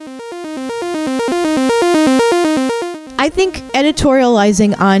think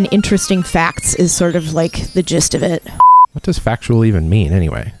editorializing on interesting facts is sort of like the gist of it. What does factual even mean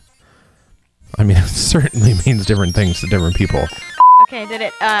anyway? I mean, it certainly means different things to different people. Okay, I did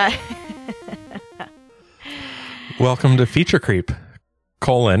it. Welcome to Feature Creep,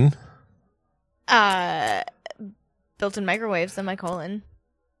 colon. Built-in microwave, semicolon.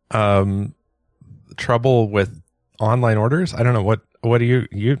 Trouble with online orders? I don't know. What do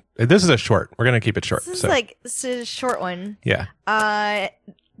you this is a short. We're going to keep it short. This is a short one. Yeah.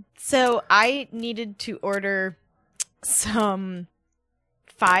 So I needed to order some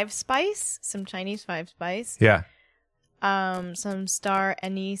some Chinese 5-spice. Yeah. Some star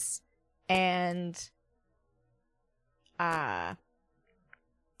anise and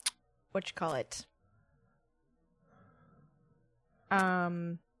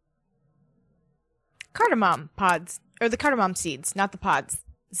cardamom pods, or the cardamom seeds, not the pods,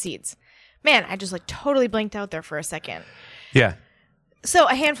 seeds. Man, I just like totally blanked out there for a second. Yeah. So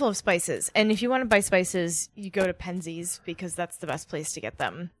a handful of spices. And if you want to buy spices, you go to Penzeys because that's the best place to get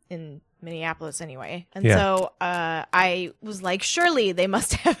them in Minneapolis anyway. And so I was like, surely they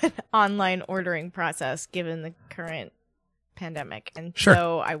must have an online ordering process given the current pandemic. And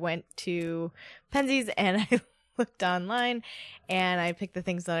so I went to Penzeys and I looked online and I picked the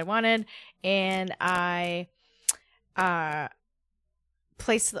things that I wanted and I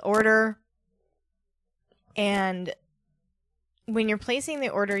placed the order. And when you're placing the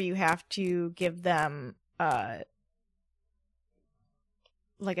order, you have to give them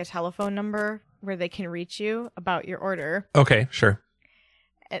like a telephone number where they can reach you about your order. Okay, sure.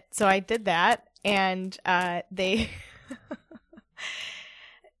 So I did that, and they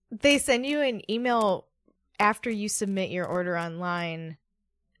they send you an email after you submit your order online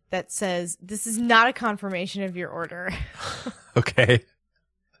that says, "This is not a confirmation of your order." Okay.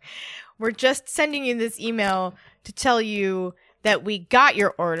 We're just sending you this email to tell you that we got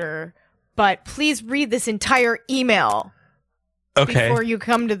your order, but please read this entire email before you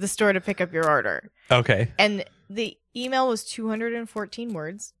come to the store to pick up your order. Okay. And the email was 214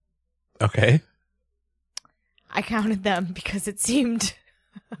 words. Okay. I counted them because it seemed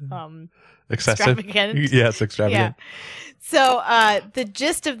excessive. Extravagant. Yes, extravagant. Yeah. So the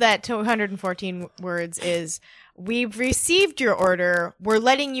gist of that 214 words is, we've received your order. We're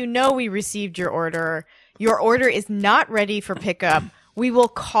letting you know we received your order. Your order is not ready for pickup. We will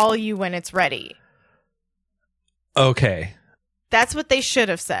call you when it's ready. Okay. That's what they should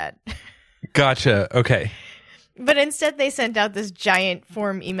have said. Gotcha. Okay. But instead they sent out this giant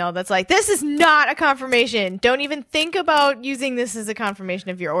form email that's like, this is not a confirmation. Don't even think about using this as a confirmation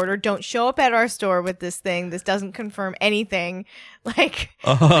of your order. Don't show up at our store with this thing. This doesn't confirm anything. Like,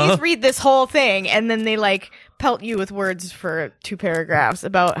 please read this whole thing. And then they like pelt you with words for 2 paragraphs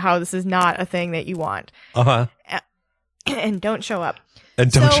about how this is not a thing that you want. And don't show up. And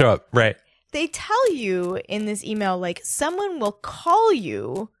don't show up. Right. They tell you in this email, like, someone will call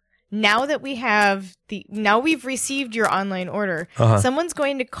you now that we've received your online order. Someone's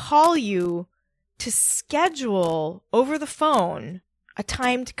going to call you to schedule over the phone a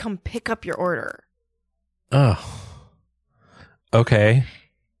time to come pick up your order. Oh. Okay.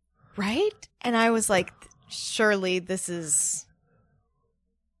 Right? And I was like, surely this is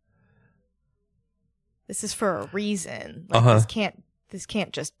for a reason. Like, this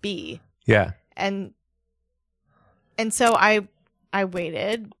can't just be. Yeah. And so I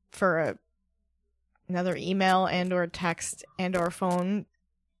waited for another email and or text and or phone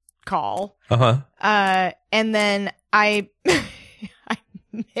call. And then I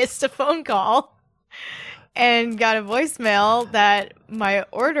missed a phone call and got a voicemail that my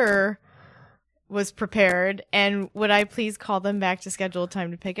order was prepared and would I please call them back to schedule a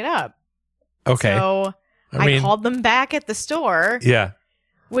time to pick it up. Okay. So I called them back at the store. Yeah.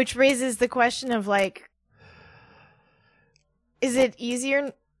 Which raises the question of, like, wouldn't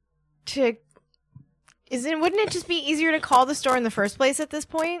it just be easier to call the store in the first place at this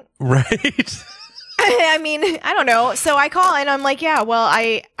point? Right. I mean, I don't know. So I call and I'm like, yeah, well,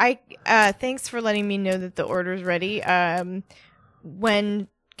 I thanks for letting me know that the order's ready. When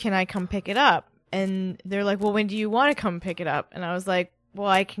can I come pick it up? And they're like, well, when do you want to come pick it up? And I was like, well,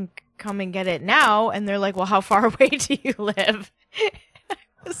 I can come and get it now. And they're like, well, how far away do you live?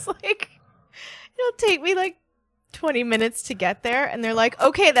 It's like, it'll take me like 20 minutes to get there. And they're like,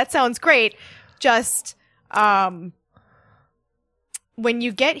 okay, that sounds great. Just, when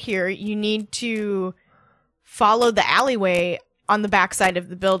you get here, you need to follow the alleyway on the backside of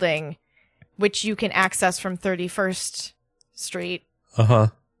the building, which you can access from 31st Street.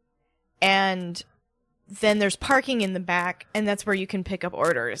 And then there's parking in the back, and that's where you can pick up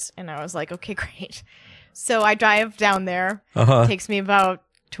orders. And I was like, okay, great. So I drive down there. Uh-huh. It takes me about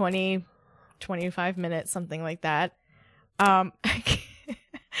 20, 25 minutes, something like that. I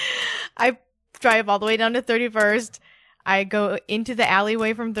drive all the way down to 31st. I go into the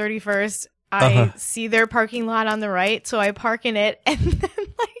alleyway from 31st. I see their parking lot on the right, so I park in it, and then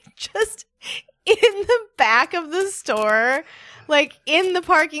like just in the back of the store, like in the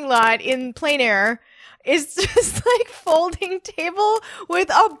parking lot in plein air, is just like folding table with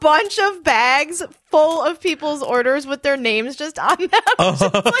a bunch of bags full of people's orders with their names just on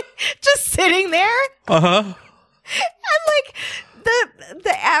them, just sitting there. And like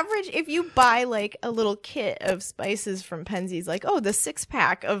the average, if you buy like a little kit of spices from Penzeys, like, oh, the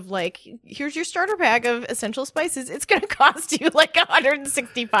 6-pack of like, here's your starter pack of essential spices, it's going to cost you like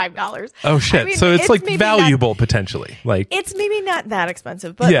 $165. Oh shit. I mean, so it's like valuable potentially. Like it's maybe not that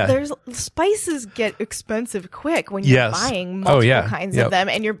expensive, but there's spices get expensive quick when you're buying multiple kinds of them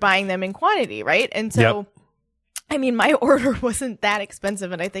and you're buying them in quantity, right? And so I mean, my order wasn't that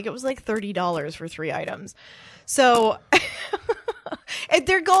expensive, and I think it was like $30 for 3 items. So and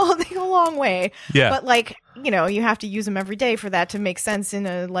they go a long way. Yeah. But like, you know, you have to use them every day for that to make sense in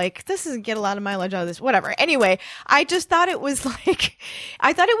a like, this is get a lot of mileage out of this, whatever. Anyway, I just thought it was like,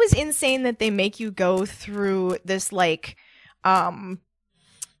 I thought it was insane that they make you go through this like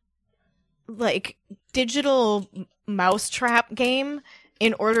digital mousetrap game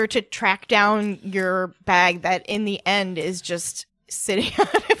in order to track down your bag that in the end is just sitting on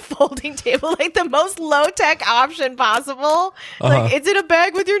a folding table, like the most low-tech option possible. Like, it's in a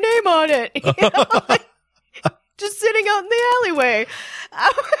bag with your name on it. You know? Like, just sitting out in the alleyway.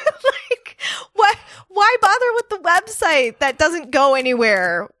 Like, why bother with the website that doesn't go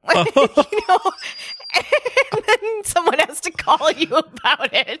anywhere? You know? And then someone has to call you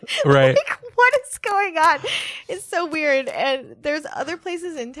about it. Right. Like, what is going on? It's so weird. And there's other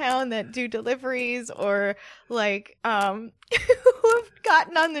places in town that do deliveries or like who have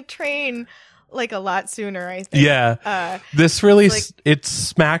gotten on the train like a lot sooner, I think. Yeah. This really, it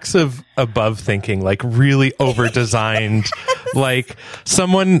smacks of above thinking, like really over designed. Like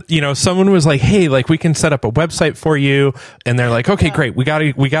someone was like, hey, like we can set up a website for you. And they're like, okay, great. We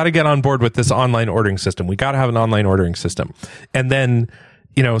gotta get on board with this online ordering system. We gotta have an online ordering system. And then,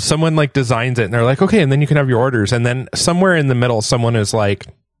 you know, someone like designs it and they're like, okay, and then you can have your orders. And then somewhere in the middle, someone is like,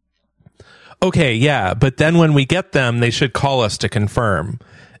 okay, yeah, but then when we get them, they should call us to confirm.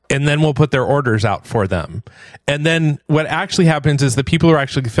 And then we'll put their orders out for them. And then what actually happens is the people who are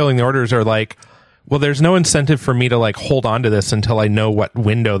actually filling the orders are like, well, there's no incentive for me to like hold on to this until I know what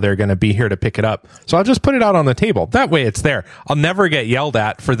window they're going to be here to pick it up. So I'll just put it out on the table. That way it's there. I'll never get yelled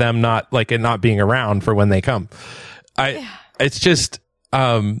at for them not like it not being around for when they come. It's just,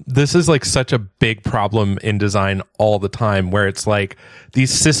 this is like such a big problem in design all the time where it's like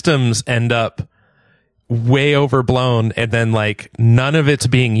these systems end up way overblown and then like none of it's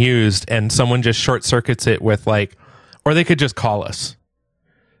being used and someone just short circuits it with like, or they could just call us.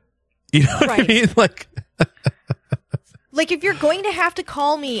 You know what I mean? Like, like if you're going to have to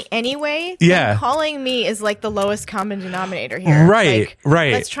call me anyway, then calling me is like the lowest common denominator here. Right, like,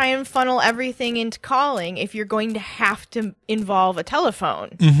 right. Let's try and funnel everything into calling if you're going to have to involve a telephone.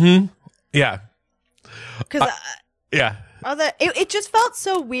 Mm-hmm. Yeah. Because it just felt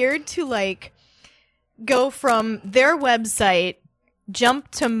so weird to like go from their website, jump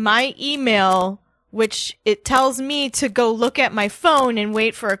to my email, which it tells me to go look at my phone and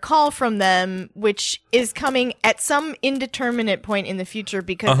wait for a call from them, which is coming at some indeterminate point in the future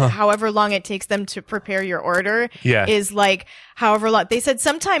because however long it takes them to prepare your order is like however long. They said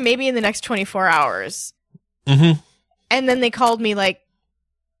sometime maybe in the next 24 hours. Mm-hmm. And then they called me like,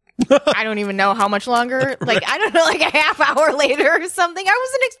 I don't even know how much longer. Like, I don't know, like a half hour later or something. I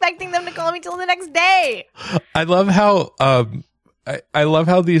wasn't expecting them to call me till the next day. I love how, I love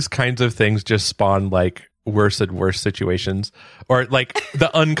how these kinds of things just spawn like worse and worse situations or like the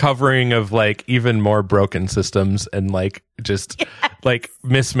uncovering of like even more broken systems and like just like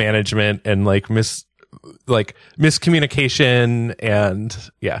mismanagement and like miscommunication and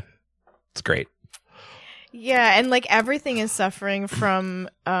it's great. Yeah, and like everything is suffering from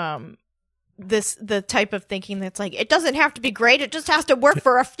the type of thinking that's like it doesn't have to be great, it just has to work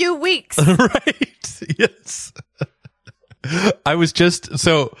for a few weeks. Right. Yes. I want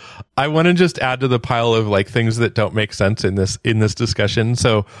to just add to the pile of like things that don't make sense in this discussion.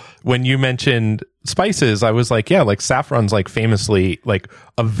 So when you mentioned spices, I was like, yeah, like saffron's like famously like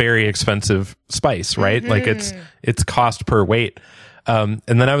a very expensive spice, right? Mm-hmm. Like it's cost per weight. And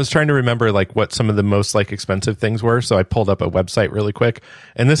then I was trying to remember like what some of the most like expensive things were. So I pulled up a website really quick,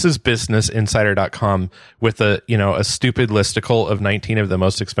 and this is businessinsider.com with a stupid listicle of 19 of the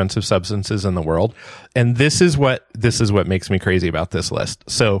most expensive substances in the world. And this is what makes me crazy about this list.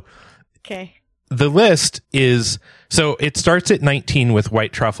 So Okay. the list is, so it starts at 19 with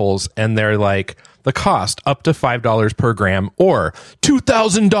white truffles, and they're like the cost up to $5 per gram or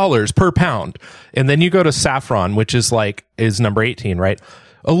 $2,000 per pound. And then you go to saffron, which is number 18, right?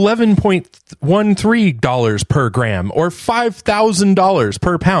 $11.13 per gram or $5,000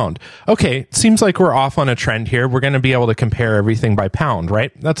 per pound. Okay. Seems like we're off on a trend here. We're going to be able to compare everything by pound,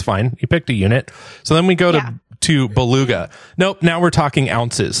 right? That's fine. You picked a unit. So then we go to beluga. Nope. Now we're talking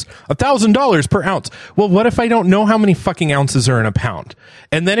ounces. $1,000 per ounce. Well, what if I don't know how many fucking ounces are in a pound?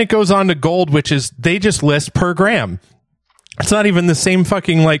 And then it goes on to gold, which is they just list per gram. It's not even the same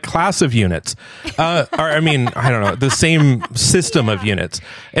fucking like class of units. I don't know, the same system of units.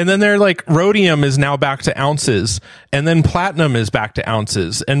 And then they're like, rhodium is now back to ounces, and then platinum is back to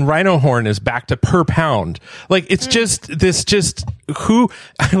ounces, and rhino horn is back to per pound. Like, it's I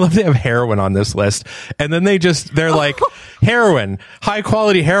love they have heroin on this list. And then they're like, heroin, high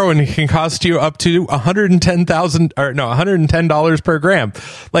quality heroin can cost you up to $110 per gram.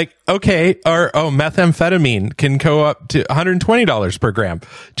 Like, okay. Or, methamphetamine can go up to $120 per gram.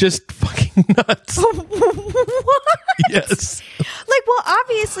 Just fucking nuts. What? Yes. Like, well,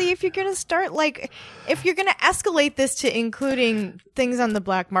 obviously, if you're going to escalate this to including things on the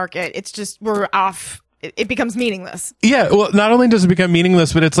black market, it's just, we're off. It becomes meaningless. Yeah. Well, not only does it become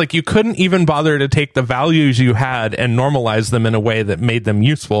meaningless, but it's like you couldn't even bother to take the values you had and normalize them in a way that made them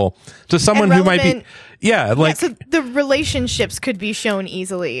useful to someone who might be. Yeah. Like, so the relationships could be shown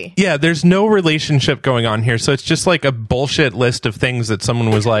easily. Yeah. There's no relationship going on here. So it's just like a bullshit list of things that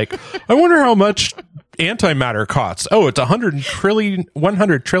someone was like, I wonder how much antimatter costs. Oh, it's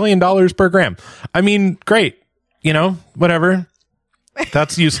 $100 trillion per gram. I mean, great. Whatever.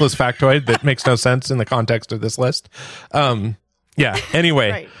 That's useless factoid that makes no sense in the context of this list. Yeah.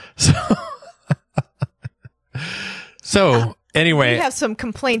 Anyway. Right. So anyway. We have some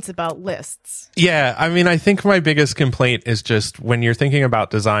complaints about lists. Yeah. I mean, I think my biggest complaint is just when you're thinking about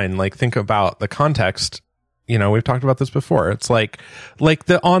design, like think about the context. We've talked about this before. It's like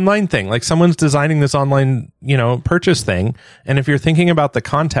the online thing, like someone's designing this online, purchase thing. And if you're thinking about the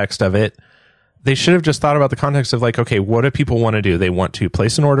context of it, they should have just thought about the context of like, okay, what do people want to do? They want to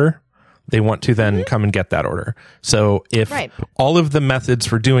place an order. They want to then come and get that order. So if all of the methods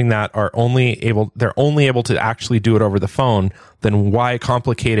for doing that they're only able to actually do it over the phone, then why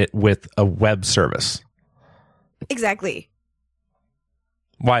complicate it with a web service? Exactly.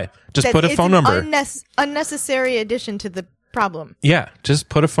 Why? Just put a phone number. Unnecessary addition to the problem. Yeah. Just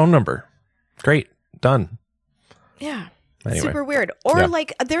put a phone number. Great. Done. Yeah. Anyway. Super weird. Or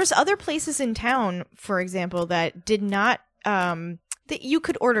like there's other places in town, for example, that did not that you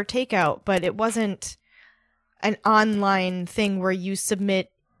could order takeout, but it wasn't an online thing where you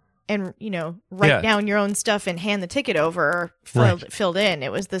submit and write down your own stuff and hand the ticket over filled in.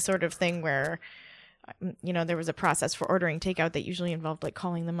 It was the sort of thing where there was a process for ordering takeout that usually involved like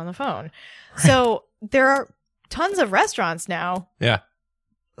calling them on the phone. Right. So there are tons of restaurants now. Yeah.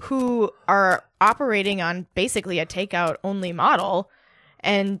 Who are operating on basically a takeout only model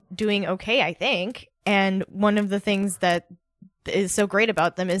and doing okay, I think. And one of the things that is so great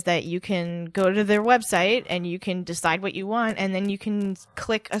about them is that you can go to their website and you can decide what you want, and then you can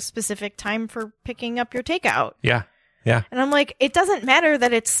click a specific time for picking up your takeout. Yeah. Yeah. And I'm like, it doesn't matter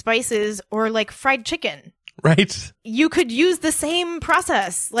that it's spices or like fried chicken. Right. You could use the same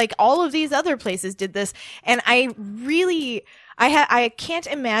process. Like all of these other places did this. And I can't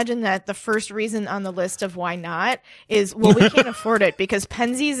imagine that the first reason on the list of why not is, well, we can't afford it because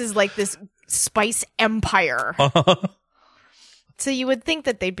Penzies is like this spice empire. So you would think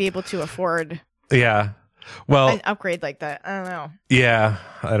that they'd be able to afford an upgrade like that. I don't know. Yeah,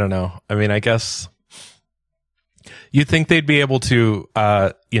 I don't know. I mean, I guess you'd think they'd be able to,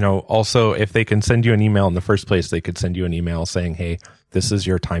 also if they can send you an email in the first place, they could send you an email saying, hey, this is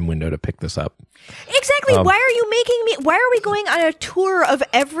your time window to pick this up. Exactly. Why are we going on a tour of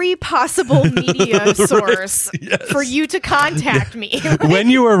every possible media source for you to contact me? When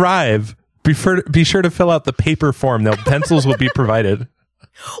you arrive, be sure to fill out the paper form. Pencils will be provided. Well,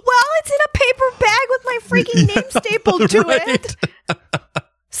 it's in a paper bag with my freaking name stapled to it.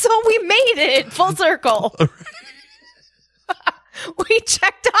 So we made it full circle. We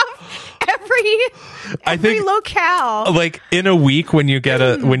checked off every locale. Like in a week, when you get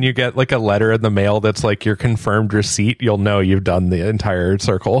like a letter in the mail that's like your confirmed receipt, you'll know you've done the entire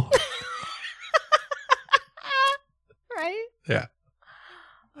circle. Right? Yeah.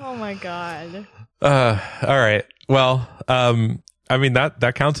 Oh my God. All right. Well, I mean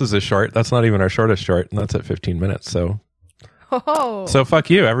that counts as a short. That's not even our shortest short, and that's at 15 minutes. So, so fuck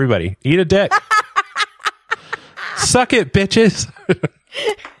you, everybody. Eat a dick. Suck it, bitches.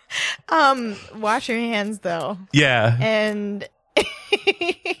 Wash your hands though. Yeah. And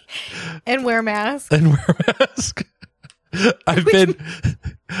and wear masks. I've been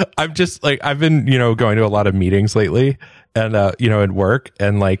going to a lot of meetings lately, and at work,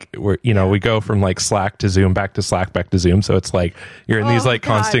 and like we go from like Slack to Zoom, back to Slack, back to Zoom. So it's like you're in these like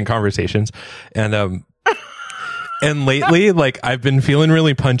constant conversations, and and lately, like I've been feeling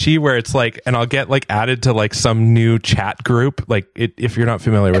really punchy where it's like, and I'll get like added to like some new chat group. Like if you're not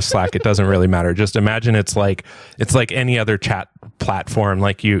familiar with Slack, it doesn't really matter. Just imagine it's like any other chat platform.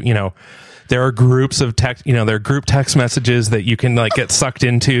 Like there are groups of text, there are group text messages that you can like get sucked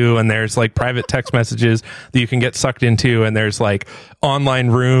into, and there's like private text messages that you can get sucked into, and there's like online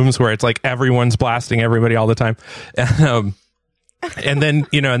rooms where it's like everyone's blasting everybody all the time. And then,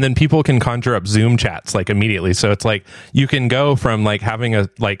 and then people can conjure up Zoom chats like immediately. So it's like you can go from like having a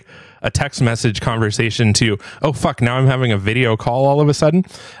text message conversation to, oh fuck, now I'm having a video call all of a sudden.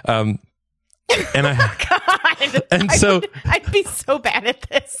 And I'd be so bad at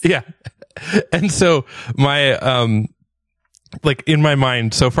this. Yeah. And so my, like in my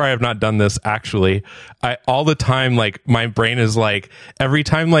mind, so far I have not done this actually. All the time, like my brain is like, every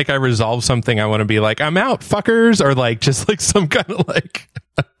time like I resolve something, I want to be like, I'm out, fuckers, or like just like some kind of like,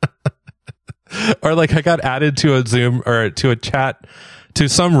 or like I got added to a Zoom or to a chat to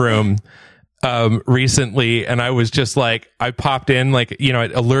some room recently, and I was just like, I popped in, like, it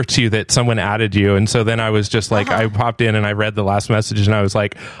alerts you that someone added you, and so then I was just like, I popped in and I read the last message, and I was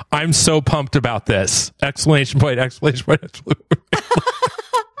like, I'm so pumped about this! Exclamation point! Exclamation point! Exclamation point.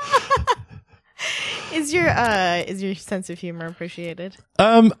 Is your sense of humor appreciated?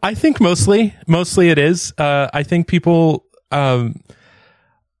 I think mostly it is. I think people,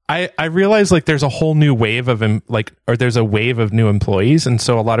 I realize like there's a whole new wave of there's a wave of new employees, and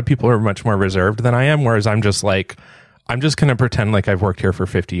so a lot of people are much more reserved than I am, whereas I'm just going to pretend like I've worked here for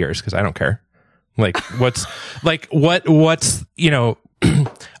 50 years because I don't care. Like what's I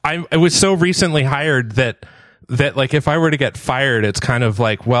was so recently hired that like if I were to get fired, it's kind of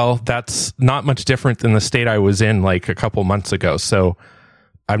like, well, that's not much different than the state I was in like a couple months ago. So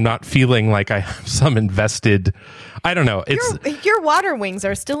I'm not feeling like I have some invested, I don't know. It's your water wings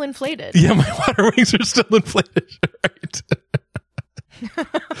are still inflated. Yeah, my water wings are still inflated. Right.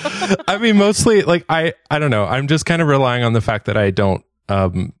 I mean, mostly like I don't know. I'm just kind of relying on the fact that I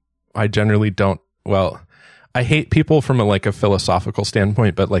generally don't, well, I hate people from a philosophical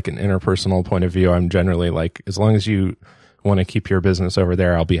standpoint, but like an interpersonal point of view, I'm generally like, as long as you want to keep your business over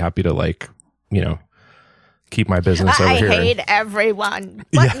there, I'll be happy to keep my business over here. I hate everyone,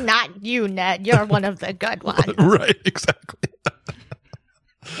 but not you, Ned. You're one of the good ones. Right, exactly.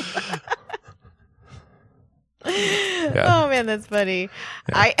 Yeah. Oh man, that's funny.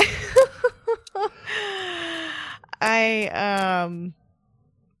 Yeah.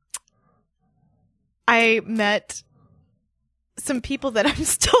 I met some people that I'm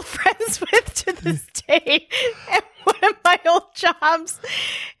still friends with to this day at one of my old jobs,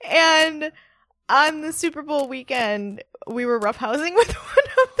 and on the Super Bowl weekend, we were roughhousing with one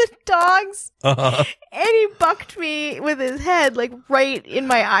of the dogs, and he bucked me with his head, like right in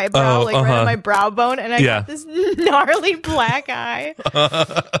my eyebrow, right on my brow bone, and I got this gnarly black eye.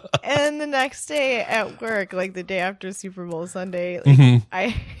 And the next day at work, like the day after Super Bowl Sunday,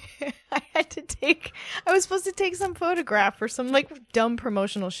 I was supposed to take some photograph for some dumb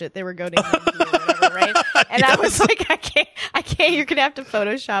promotional shit they were going to do or whatever, right? And I was like, I can't, you're going to have to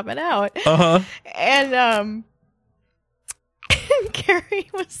Photoshop it out. And Carrie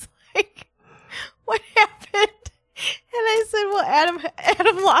was like, what happened? And I said, well,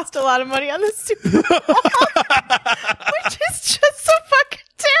 Adam lost a lot of money on the Super Bowl, which is just so fucking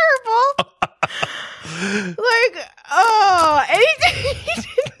terrible. And he didn't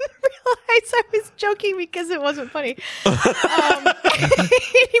realize I was joking because it wasn't funny.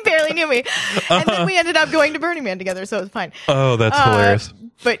 He barely knew me. And then we ended up going to Burning Man together, so it was fine. Oh, that's hilarious.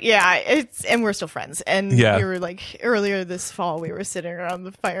 But yeah, and we're still friends. And we were earlier this fall, we were sitting around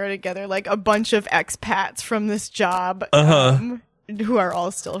the fire together, like a bunch of expats from this job, who are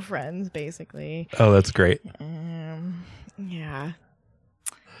all still friends, basically. Oh, that's great. Yeah.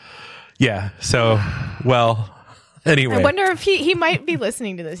 Yeah. So, well, Anyway, I wonder if he might be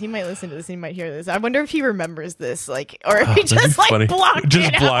listening to this. He might listen to this. He might hear this. I wonder if he remembers this, like, or if he just like blocked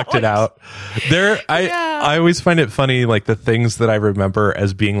it out. I always find it funny, like the things that I remember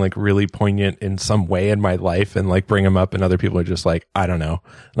as being like really poignant in some way in my life, and like bring them up, and other people are just like, I don't know.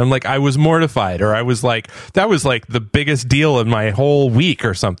 And I'm like, I was mortified, or I was like, that was like the biggest deal in my whole week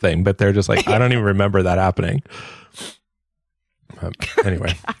or something. But they're just like, I don't even remember that happening.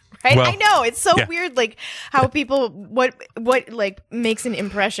 Anyway. Right? Well, I know. It's so weird, like how people, what like makes an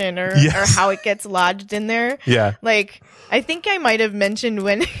impression or how it gets lodged in there. Yeah. Like, I think I might have mentioned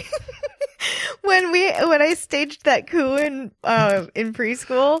when, when I staged that coup in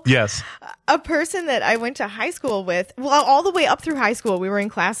preschool. Yes. A person that I went to high school with, well, all the way up through high school, we were in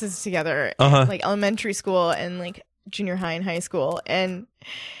classes together, like elementary school and like junior high and high school. And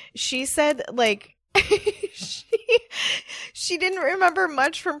she said, like, she didn't remember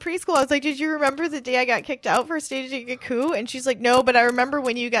much from preschool. I was like, did you remember the day I got kicked out for staging a coup? And she's like, no, but I remember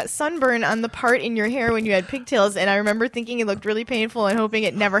when you got sunburn on the part in your hair when you had pigtails, and I remember thinking it looked really painful and hoping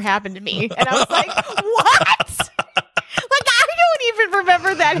it never happened to me. And I was like, what? Like, I don't even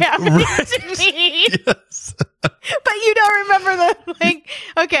remember that happening to me. Yes. But you don't remember the, like,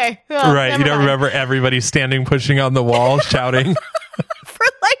 okay. Well, right. You don't remember everybody standing, pushing on the wall, shouting. For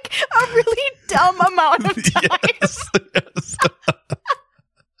like a really dumb amount of time. Yes.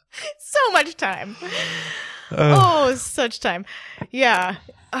 So much time. Such time. Yeah.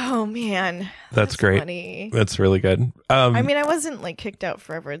 Oh man. That's great. Funny. That's really good. I mean, I wasn't like kicked out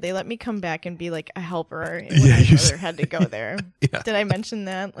forever. They let me come back and be like a helper. Yeah, my brother had to go there. Yeah. Did I mention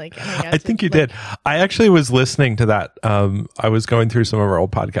that? Like, I think you did. I actually was listening to that. I was going through some of our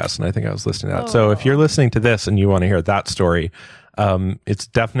old podcasts, and I think I was listening to that. So if you're listening to this and you want to hear that story, it's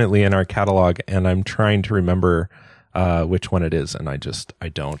definitely in our catalog, and I'm trying to remember which one it is, and I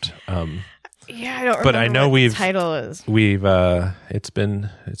don't. Yeah, I don't remember. But I know what the title is. It's been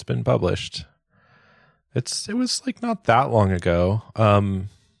published. It was like not that long ago.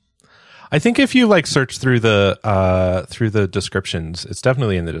 I think if you like search through the descriptions, it's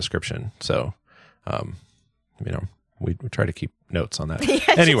definitely in the description. So, we try to keep notes on that.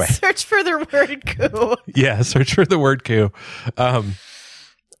 Yeah, anyway, search for the word coup. Yeah, search for the word coup.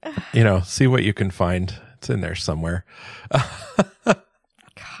 See what you can find. It's in there somewhere.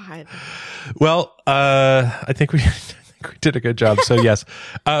 God. Well, I think we did a good job. So yes.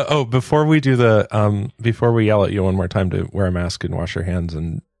 Before we do before we yell at you one more time to wear a mask and wash your hands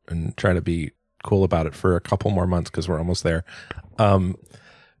and try to be cool about it for a couple more months, because we're almost there.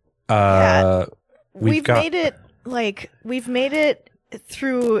 We've made it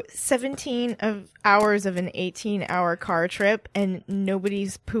through 17 hours of an 18-hour car trip, and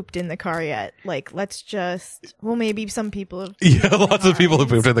nobody's pooped in the car yet. Like, maybe some people have. Yeah, lots of people have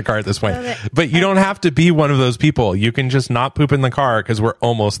pooped in the car at this point. But you don't have to be one of those people. You can just not poop in the car, because we're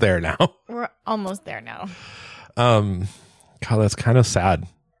almost there now. We're almost there now. God, that's kind of sad.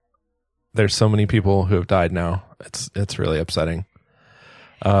 There's so many people who have died now. It's really upsetting.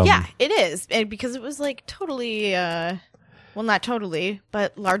 Yeah, it is. And because it was like totally, well, not totally,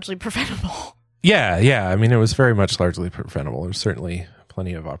 but largely preventable. Yeah. I mean, it was very much largely preventable. There's certainly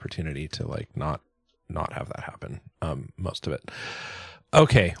plenty of opportunity to like not have that happen. Most of it.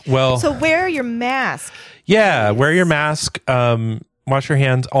 Okay. Well, so wear your mask. Yeah. Wear your mask. Wash your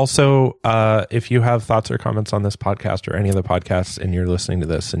hands. Also, if you have thoughts or comments on this podcast or any other podcasts, and you're listening to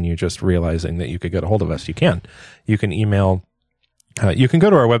this and you're just realizing that you could get a hold of us, you can email, you can go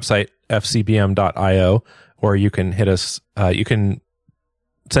to our website, fcbm.io, or you can hit us, you can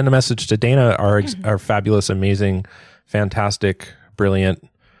send a message to Dana, our fabulous, amazing, fantastic, brilliant,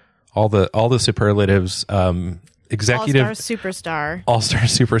 all the superlatives, executive, all-star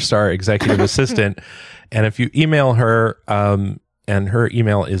superstar executive assistant. And if you email her, and her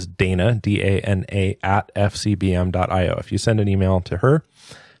email is Dana, Dana, at fcbm.io. If you send an email to her,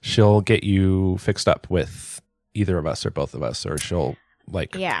 she'll get you fixed up with either of us or both of us, or she'll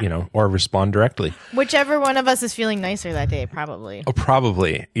or respond directly. Whichever one of us is feeling nicer that day, probably. Oh,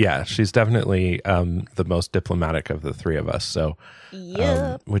 probably. Yeah. She's definitely the most diplomatic of the three of us. So,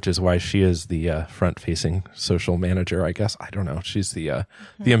 which is why she is the front-facing social manager, I guess. I don't know. She's the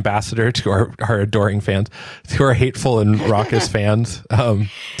ambassador to our adoring fans, to our hateful and raucous fans. What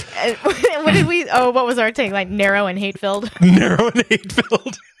did we? Oh, what was our take? Like narrow and hate-filled. Narrow and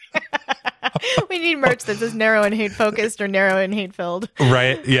hate-filled. We need merch that says narrow and hate focused or narrow and hate filled.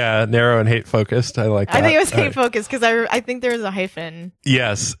 Right. Yeah. Narrow and hate focused. I like that. I think it was hate focused because I think there is a hyphen.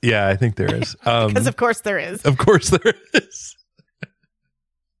 Yes. Yeah. I think there is. Because of course there is. Of course there is.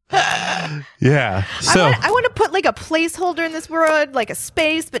 Yeah. So I want to put like a placeholder in this word, like a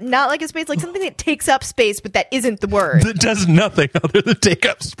space, but not like a space, like something that takes up space, but that isn't the word. that does nothing other than take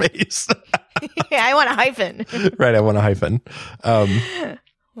up space. Yeah, I want a hyphen. Right. I want a hyphen.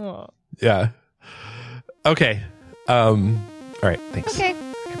 Oh. Yeah. Okay. All right. Thanks. Okay.